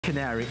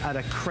Canary at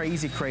a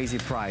crazy, crazy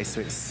price,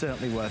 so it's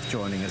certainly worth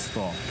joining us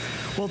for.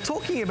 Well,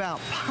 talking about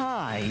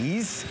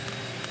pies,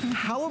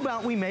 how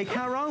about we make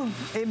our own?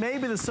 It may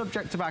be the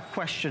subject of our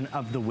question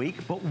of the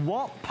week, but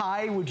what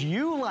pie would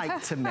you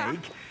like to make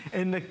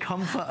in the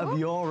comfort of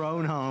your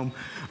own home?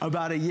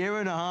 About a year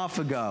and a half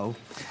ago,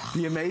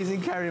 the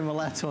amazing Kerry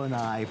Miletto and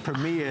I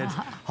premiered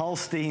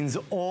Holstein's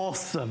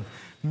awesome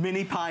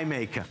mini pie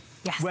maker.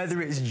 Yes.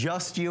 Whether it's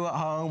just you at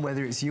home,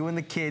 whether it's you and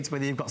the kids,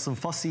 whether you've got some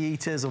fussy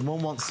eaters and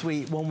one wants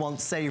sweet, one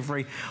wants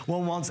savory,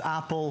 one wants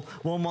apple,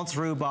 one wants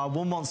rhubarb,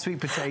 one wants sweet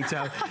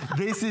potato.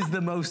 This is the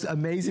most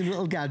amazing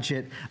little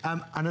gadget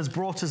and has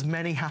brought us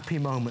many happy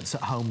moments at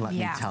home, let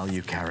me tell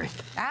you, Kerry.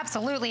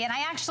 Absolutely, and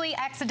I actually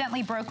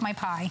accidentally broke my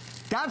pie.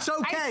 That's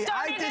okay,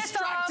 I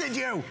distracted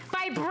you.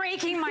 By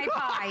breaking my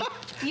pie.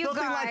 You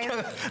Nothing guys.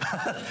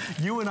 like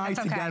you and I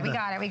together. Okay.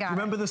 We got it.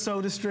 Remember the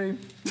soda stream?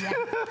 Yeah.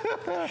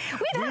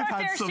 We've had our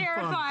fair share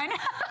of fun.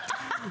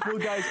 Well,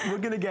 guys, we're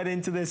going to get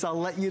into this. I'll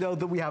let you know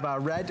that we have our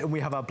red and we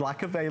have our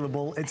black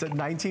available. It's at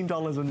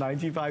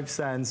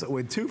 $19.95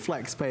 with 2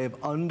 flex pay of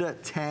under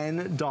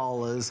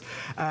 $10.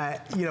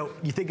 You know,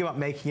 you think about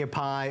making a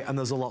pie and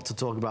there's a lot to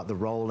talk about: the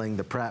rolling,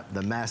 the prep,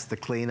 the mess, the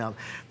cleanup,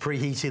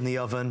 preheating the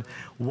oven.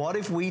 What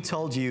if we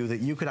told you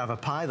that you could have a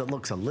pie that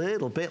looks a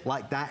little bit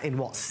like that in,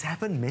 what,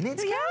 7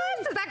 minutes?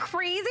 Yes, is that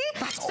crazy?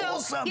 That's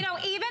awesome. You know,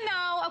 even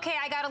though, okay,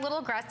 I got a little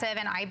aggressive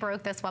and I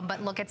broke this one,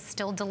 but look, it's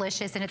still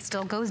delicious and it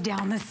still goes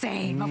down the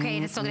same, okay?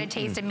 And it's still gonna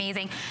taste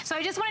amazing. So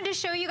I just wanted to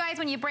show you guys,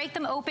 when you break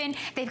them open,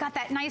 they've got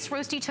that nice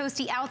roasty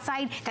toasty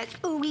outside, that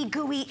ooey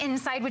gooey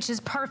inside, which is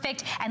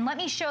perfect. And let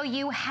me show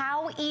you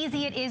how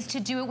easy it is to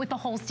do it with the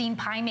Holstein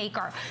pie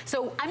maker.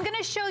 So I'm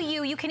gonna show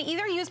you, you can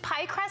either use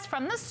pie crust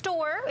from the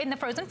store in the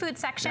frozen food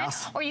section,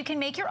 or you can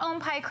make your own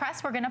pie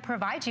crust. We're gonna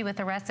provide you with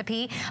the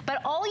recipe.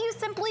 But all you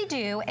simply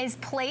do is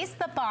place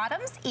the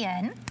bottoms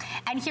in,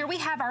 and here we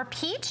have our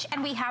peach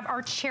and we have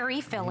our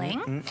cherry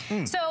filling.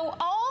 So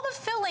all the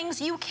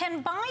fillings you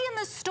can buy in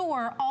the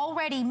store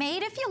already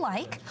made if you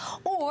like,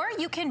 or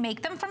you can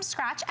make them from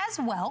scratch as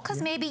well,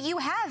 because maybe you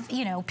have,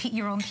 you know,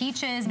 your own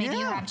peaches, maybe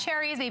you have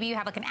cherries, maybe you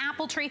have like an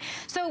apple tree.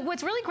 So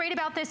what's really great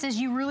about this is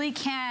you really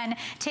can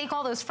take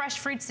all those fresh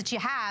fruits that you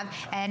have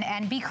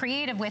and be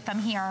creative with them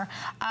here.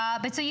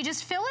 But so you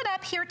just fill it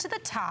up here to the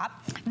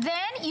top, then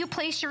you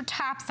place your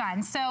tops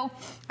on. So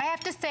I have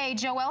to say,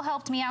 Joelle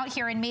helped me out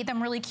here and made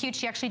them really cute.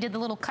 She actually did the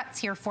little cuts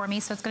here for me,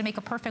 so it's gonna make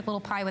a perfect little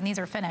pie when these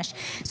are finished.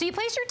 So you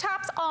place your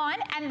tops on,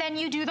 and then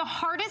you do the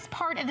hardest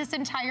part of this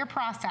entire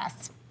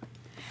process.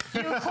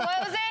 You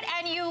close it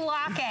and you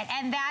lock it,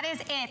 and that is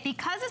it.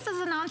 Because this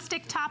is a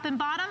non-stick top and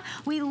bottom,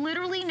 we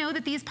literally know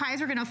that these pies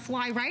are gonna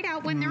fly right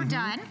out when they're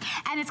done,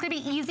 and it's gonna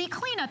be easy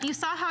cleanup. You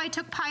saw how I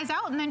took pies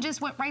out and then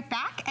just went right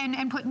back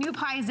and put new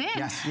pies in.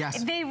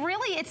 Yes. They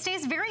really, it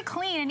stays very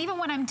clean, and even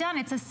when I'm done,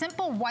 it's a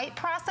simple wipe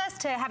process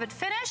to have it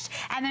finished,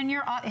 and then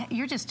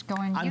you're just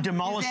going. I'm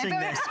demolishing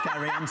this,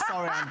 Kerry. I'm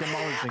sorry, I'm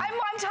demolishing.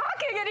 I'm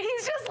talking and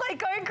he's just like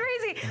going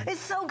crazy.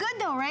 It's so good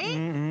though, right?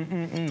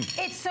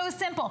 It's so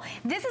simple.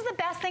 This is the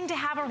best thing to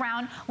have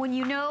around when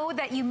you know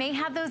that you may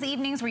have those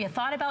evenings where you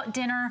thought about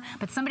dinner,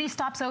 but somebody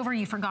stops over,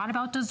 you forgot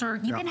about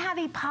dessert. You can have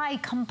a pie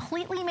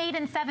completely made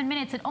in 7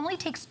 minutes. It only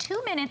takes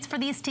 2 minutes for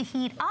these to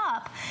heat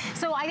up.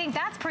 So I think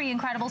that's pretty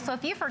incredible. So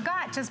if you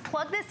forgot, just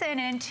plug this in,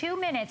 and in 2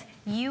 minutes,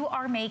 you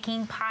are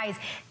making pies.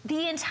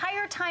 The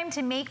entire time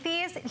to make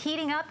these,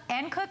 heating up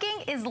and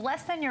cooking, is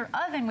less than your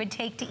oven would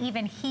take to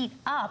even heat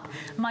up,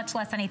 much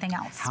less anything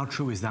else. How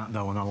true is that,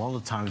 though? And a lot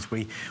of times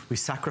we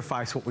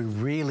sacrifice what we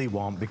really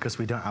want because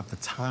we don't have the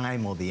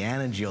time or the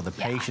energy or the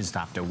patience to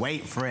have to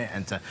wait for it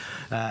and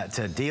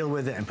to deal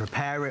with it and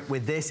prepare it.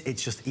 With this,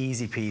 it's just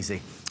easy peasy.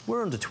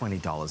 We're under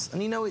 $20,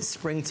 and you know it's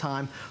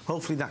springtime.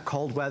 Hopefully that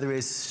cold weather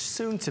is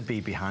soon to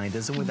be behind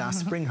us, and with our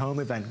spring home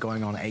event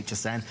going on at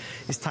HSN,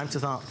 it's time to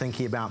start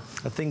thinking about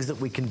the things that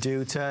we can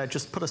do to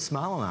just put a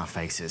smile on our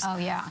faces. Oh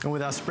yeah. And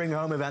with our spring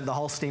home event, the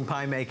Holstein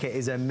Pie Maker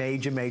is a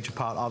major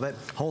part of it.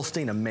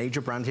 Holstein, a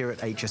major brand here at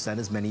HSN,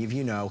 as many of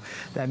you know.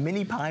 Their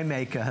mini pie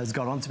maker has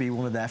gone on to be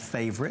one of their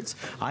favorites.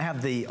 I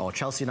have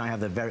Chelsea and I have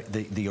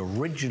the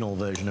original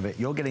version of it.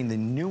 You're getting the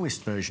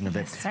newest version of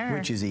it,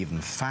 which is even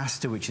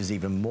faster, which is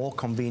even more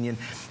convenient.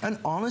 And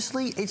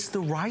honestly, it's the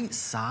right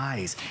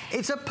size.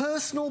 It's a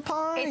personal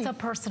pie. It's a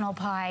personal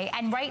pie.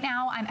 And right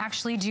now, I'm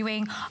actually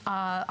doing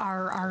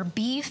our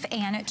beef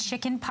and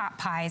chicken pot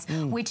pies,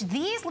 which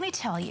these, let me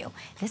tell you,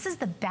 this is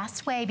the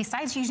best way,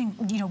 besides using,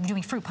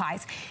 doing fruit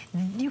pies.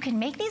 You can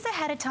make these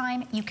ahead of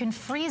time, you can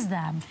freeze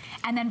them,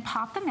 and then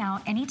pop them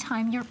out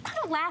anytime you're kind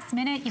of last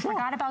minute, you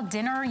forgot about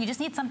dinner, you just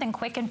need something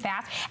quick and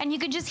fast, and you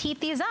can just heat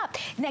these up.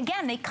 And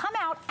again, they come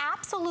out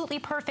absolutely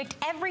perfect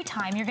every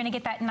time. You're gonna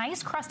get that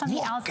nice crust on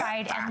the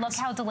outside, and look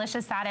how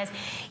delicious that is.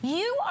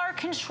 You are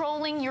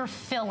controlling your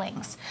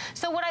fillings.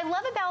 So what I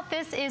love about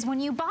this is when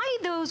you buy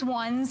those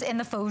ones in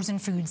the frozen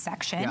food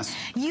section,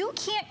 you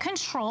can't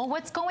control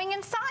what's going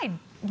inside.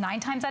 9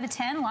 times out of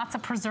 10, lots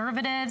of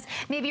preservatives.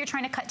 Maybe you're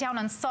trying to cut down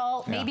on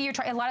salt. Maybe you're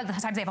trying, a lot of the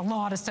times they have a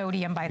lot of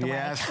sodium, by the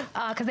way,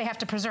 because they have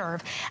to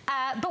preserve.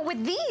 But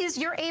with these,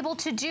 you're able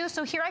to do,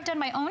 so here I've done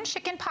my own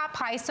chicken pot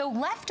pie, so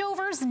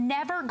leftovers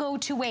never go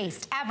to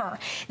waste, ever.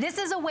 This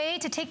is a way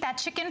to take that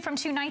chicken from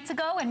 2 nights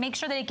ago and make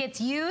sure that it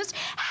gets used.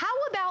 How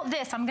about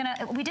this?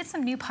 We did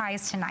some new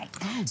pies tonight.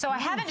 So I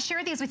haven't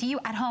shared these with you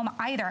at home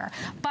either,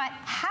 but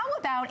how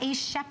about a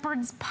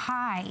shepherd's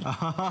pie?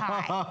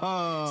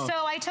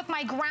 So I took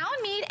my ground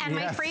meat and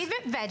my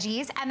favorite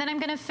veggies, and then I'm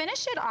gonna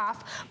finish it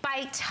off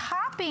by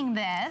topping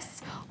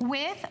this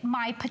with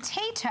my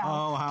potato.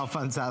 Oh, how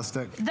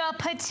fantastic. The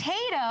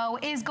potato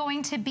is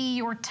going to be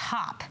your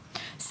top.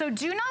 So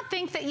do not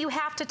think that you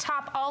have to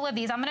top all of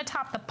these. I'm gonna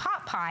top the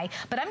pot pie,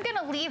 but I'm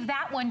gonna leave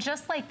that one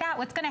just like that.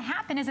 What's gonna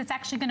happen is it's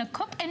actually gonna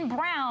cook and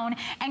brown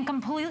and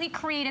completely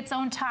create its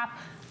own top.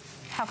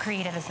 How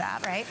creative is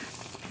that, right?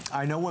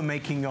 I know we're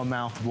making your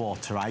mouth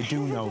water. I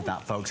do know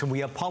that, folks, and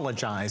we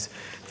apologize.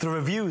 The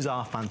reviews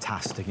are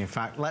fantastic. In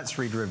fact, let's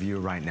read a review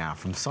right now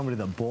from somebody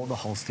that bought the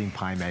Holstein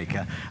Pie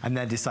Maker and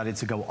then decided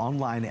to go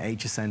online at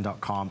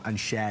hsn.com and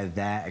share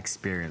their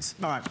experience.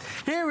 All right,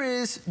 here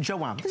is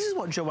Joanne. This is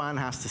what Joanne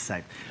has to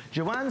say.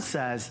 Joanne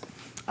says,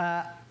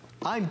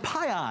 I'm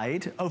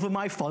pie-eyed over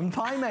my fun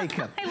pie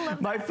maker. I love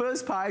that. My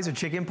first pies are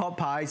chicken pot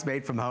pies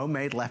made from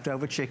homemade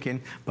leftover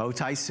chicken bow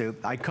tie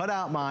soup. I cut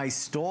out my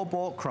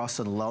store-bought crust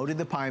and loaded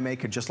the pie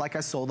maker just like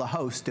I saw the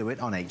host do it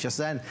on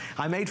HSN.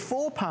 I made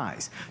 4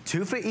 pies,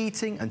 2 for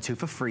eating and 2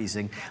 for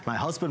freezing. My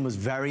husband was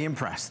very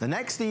impressed. The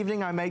next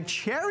evening I made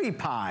cherry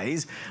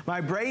pies. My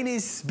brain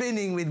is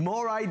spinning with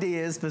more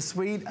ideas for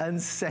sweet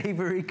and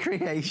savory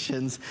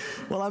creations.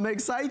 Well, I'm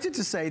excited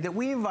to say that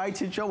we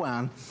invited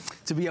Joanne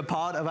to be a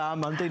part of our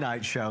Monday night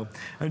show.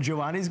 And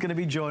Joanne is going to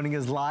be joining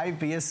us live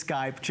via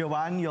Skype.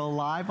 Joanne, you're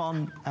live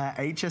on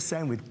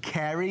HSN with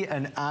Kerry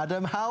and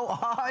Adam.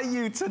 How are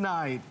you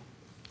tonight?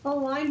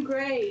 Oh, I'm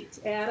great,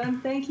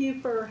 Adam. Thank you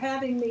for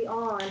having me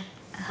on.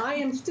 I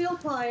am still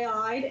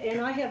pie-eyed,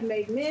 and I have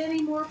made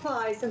many more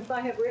pies since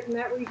I have written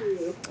that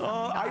review.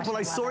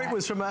 I saw it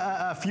was from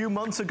a few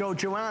months ago.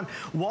 Joanne,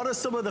 what are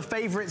some of the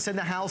favorites in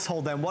the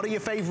household then? What are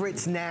your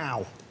favorites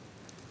now?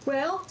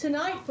 Well,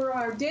 tonight for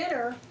our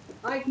dinner,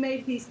 I've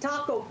made these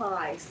taco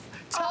pies.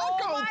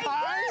 Taco pies?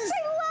 Gosh,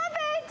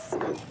 I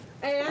love it!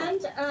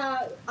 And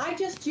I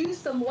just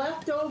used some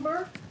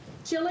leftover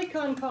chili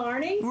con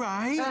carne.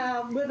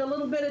 Right. With a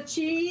little bit of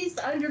cheese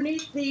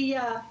underneath the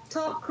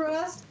top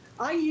crust.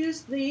 I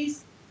used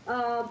these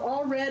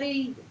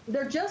already.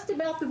 They're just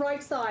about the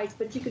right size,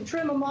 but you can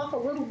trim them off a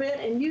little bit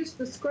and use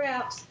the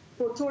scraps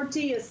for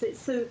tortilla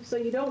soup so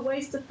you don't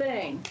waste a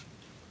thing.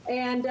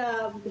 And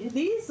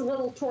these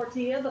little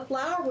tortilla, the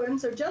flour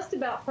ones, are just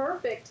about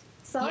perfect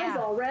size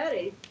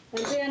already.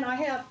 And then I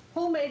have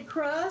homemade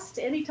crust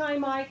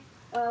anytime I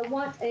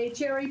want a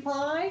cherry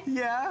pie.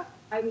 Yeah.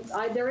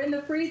 They're in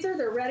the freezer.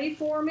 They're ready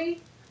for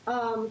me.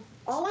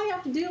 All I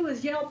have to do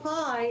is yell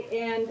pie,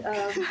 and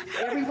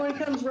everyone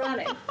comes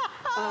running.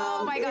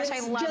 Oh my gosh,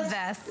 I love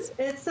this.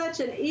 It's such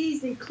an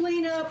easy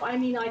cleanup. I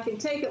mean, I can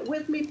take it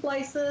with me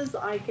places.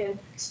 I can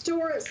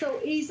store it so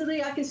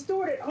easily. I can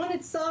store it on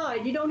its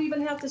side. You don't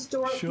even have to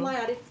store it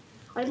flat.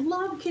 I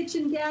love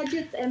kitchen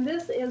gadgets, and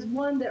this is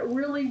one that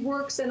really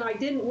works, and I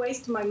didn't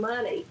waste my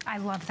money. I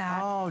love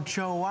that. Oh,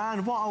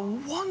 Joanne, what a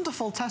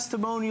wonderful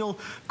testimonial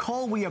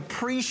call. We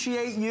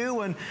appreciate you,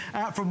 and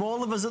from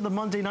all of us at the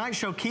Monday Night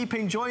Show, keep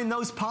enjoying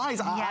those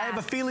pies. I have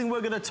a feeling we're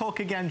going to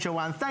talk again,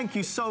 Joanne. Thank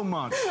you so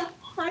much.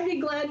 I'd be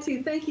glad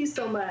to. Thank you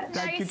so much.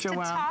 Thank you, Joanne.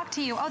 Nice to talk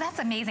to you. Oh, that's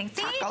amazing.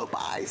 See? Taco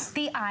pies.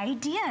 The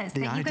ideas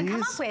that you can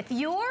come up with.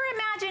 Your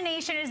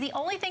imagination is the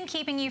only thing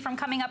keeping you from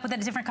coming up with a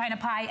different kind of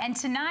pie. And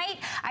tonight,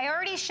 I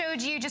already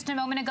showed you just a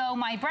moment ago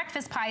my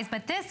breakfast pies,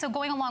 but so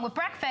going along with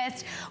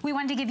breakfast, we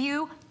wanted to give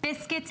you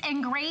biscuits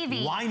and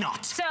gravy. Why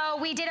not? So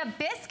we did a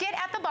biscuit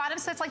at the bottom,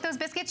 so it's like those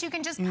biscuits you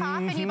can just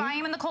pop and you buy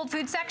them in the cold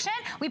food section.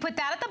 We put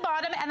that at the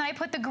bottom, and then I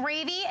put the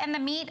gravy and the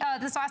meat,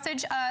 the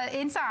sausage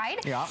inside.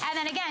 Yeah. And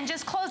then again,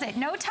 just close it.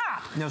 No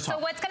top. No top. So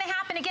what's going to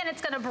happen again,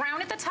 it's going to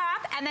brown at the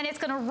top, and then it's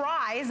going to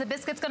rise. The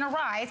biscuit's going to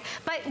rise.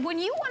 But when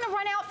you want to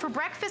run out for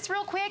breakfast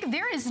real quick,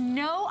 there is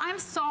no, I'm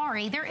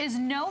sorry, there is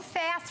no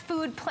fast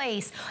food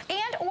place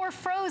and or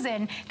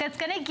frozen that's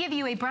going to give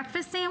you a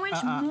breakfast sandwich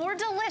more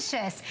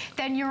delicious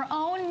than your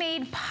own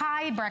made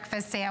pie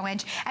breakfast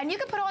sandwich. And you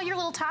can put all your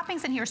little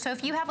toppings in here. So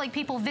if you have like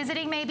people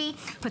visiting, maybe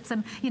put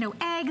some,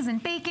 eggs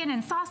and bacon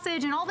and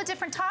sausage and all the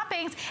different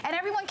toppings, and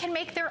everyone can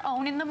make their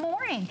own in the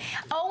morning.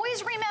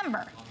 Always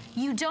remember,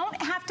 you don't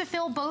have to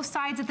fill both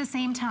sides at the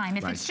same time.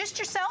 If it's just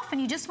yourself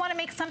and you just want to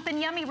make something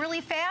yummy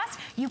really fast,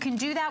 you can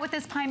do that with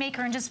this pie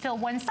maker and just fill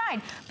one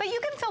side. But you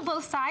can fill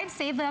both sides,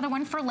 save the other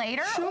one for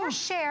later, or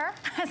share,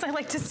 as I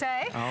like to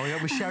say. Oh,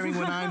 yeah, we're sharing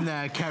when I'm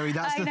there, Kerry.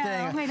 That's the thing.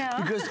 I know.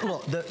 Because,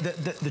 look,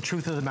 the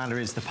truth of the matter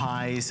is the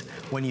pies,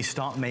 when you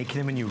start making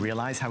them and you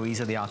realize how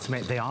easy they are to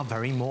make, they are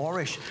very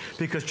Moorish.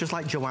 Because just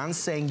like Joanne's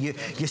saying, you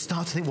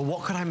start to think, well,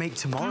 what could I make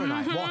tomorrow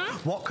night?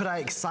 What could I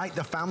excite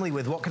the family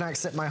with? What can I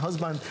excite my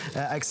husband,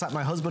 excite WhatsApp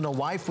my husband or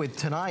wife with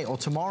tonight or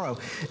tomorrow.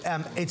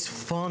 It's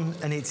fun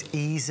and it's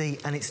easy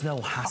and it's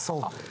no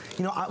hassle.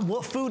 You know,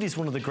 what food is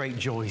one of the great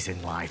joys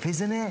in life,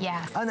 isn't it?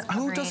 Yes. And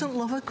who doesn't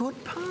love a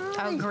good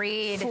pie?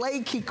 Agreed.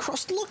 Flaky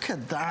crust, look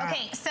at that.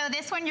 Okay, so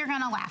this one you're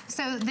gonna laugh.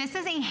 So this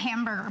is a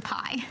hamburger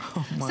pie.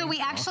 Oh my so we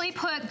gosh. actually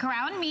put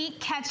ground meat,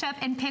 ketchup,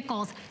 and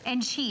pickles,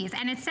 and cheese.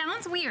 And it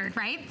sounds weird,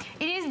 right?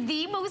 It is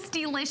the most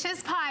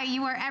delicious pie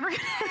you are ever gonna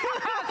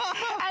have.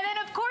 And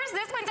then of course,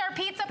 this one's our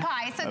pizza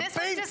pie. So this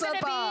one's just gonna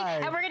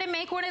be, and we're gonna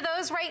make one of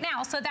those right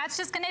now. So that's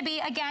just gonna be,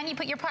 again, you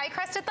put your pie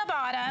crust at the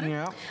bottom.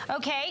 Yeah.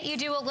 Okay, you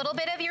do a little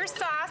bit of your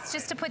sauce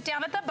just to put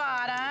down at the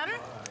bottom.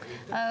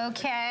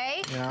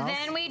 Okay, Yeah.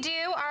 then we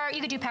do our,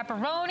 you could do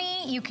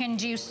pepperoni, you can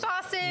do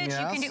sausage, Yes.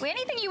 you can do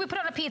anything you would put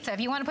on a pizza. If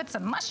you want to put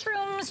some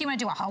mushrooms, you want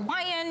to do a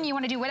Hawaiian, you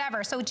want to do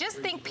whatever. So just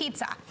think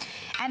pizza.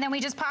 And then we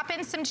just pop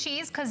in some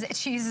cheese, because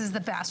cheese is the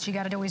best. You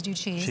got to always do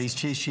cheese. Cheese,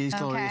 cheese, cheese,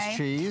 glorious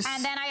cheese.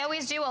 And then I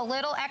always do a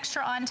little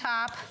extra on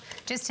top,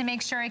 just to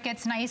make sure it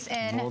gets nice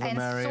and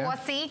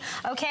saucy.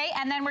 Okay,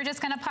 and then we're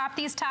just gonna pop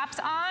these tops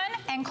on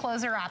and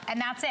close her up, and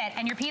that's it.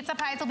 And your pizza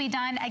pies will be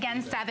done,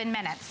 again, 7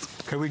 minutes.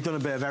 Okay, we've done a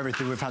bit of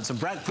everything. We've had some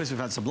breakfast, we've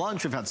had some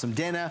lunch, we've had some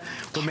dinner.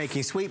 We're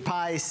making sweet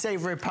pies,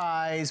 savory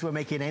pies. We're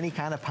making any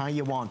kind of pie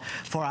you want.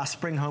 For our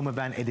spring home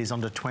event, it is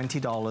under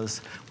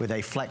 $20 with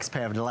a flex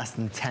pay of less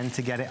than 10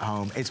 to get it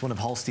home. It's one of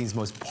Holstein's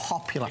most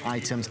popular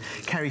items.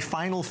 Carrie,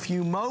 final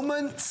few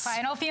moments.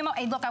 Final few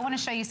moments. Hey, look, I want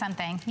to show you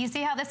something. You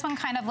see how this one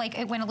kind of like,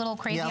 it went a little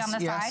crazy on the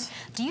side?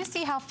 Do you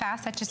see how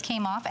fast that just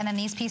came off and then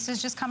these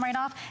pieces just come right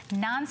off?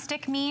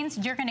 Non-stick means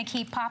you're going to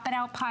keep popping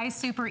out pies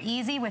super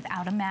easy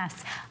without a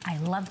mess. I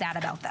love that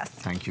about this.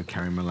 Thank you,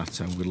 Carrie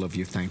Miletto. We love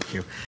you. Thank you.